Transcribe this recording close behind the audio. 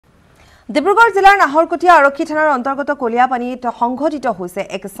ডিব্ৰুগড় জিলাৰ নাহৰকটীয়া আৰক্ষী থানাৰ অন্তৰ্গত কলিয়াপানীত সংঘটিত হৈছে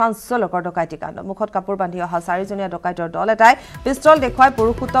এক চাঞ্চল্যকৰ ডকাইতি কাণ্ড। মুখত কাপোৰ বান্ধি অহা 4জনীয়া ডকাইতৰ দল এটাই পিষ্টল দেখুৱাই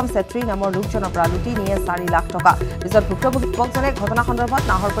পুৰুষোত্তম চেত্ৰী নামৰ লোকজনৰ পৰা লুটি নিয়ে 4 লাখ টকা। পিছত ভুক্তভোগী যুৱকজনে ঘটনা সন্দৰ্ভত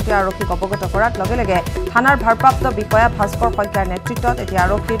নাহৰকটীয়া আৰক্ষীক অৱগত কৰাৰ লগে লগে থানাৰ ভাৰপ্ৰাপ্ত বিষয়া ভাস্কৰ শইকীয়াৰ নেতৃত্বত এতিয়া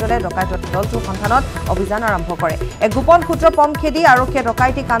আৰক্ষীৰ দলে ডকাইতৰ দলটোৰ সন্ধানত অভিযান আৰম্ভ কৰে। এক গোপন সূত্ৰ পম খেদি আৰক্ষীয়ে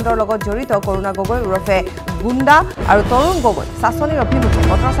ডকাইতি কাণ্ডৰ লগত জড়িত কৰুণা গগৈ ওৰফে গুণ্ডা আৰু তৰুণ গগৈ চাচনিৰ অভিমুখে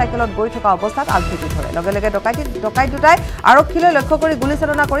মটৰচাইকেলত গৈ থকা অৱস্থাত আগভেটি ধৰে। লগে লগে ডকাইত দুটাই আৰক্ষীলৈ লক্ষ্য কৰি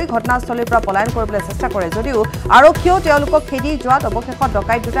গুলীচালনা কৰি ঘটনাস্থলীৰ পৰা পলায়ন কৰিবলৈ চেষ্টা কৰে যদিও আৰক্ষীয়েও তেওঁলোকক খেদি যোৱাত অৱশেষত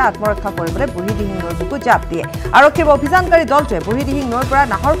ডকাইত দুটাই আত্মৰক্ষা কৰিবলৈ বুঢ়ীদিহিং নৈৰ বুকুত জাপ দিয়ে। আৰক্ষীৰ অভিযানকাৰী দলটোৱে বুঢ়ীদিহিং নৈৰ পৰা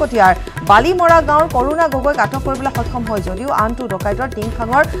নাহৰকটীয়াৰ বালিমৰা গাঁৱৰ কৰুণা গগৈক আটক কৰিবলৈ সক্ষম হয় যদিও আনটো ডকাইতৰ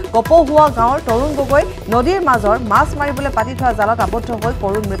টিংখাঙৰ কপহুৱা গাঁৱৰ তৰুণ গগৈ নদীৰ মাজৰ মাছ মাৰিবলৈ পাতি থোৱা জালত আবদ্ধ হৈ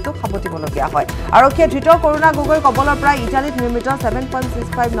কৰুণ মৃত্যুক সাৱটিবলগীয়া হয়। আৰক্ষীয়ে ধৃত কৰুণা গগৈৰ কবলৰ পৰা ইটালীত নিৰ্মিত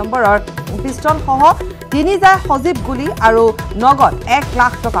 7.65 নম্বৰৰ পিষ্টল সহ 3 জাই সজীৱ গুলী আৰু নগদ 1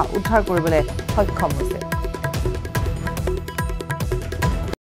 লাখ টকা উদ্ধাৰ কৰিবলৈ সক্ষম হৈছে।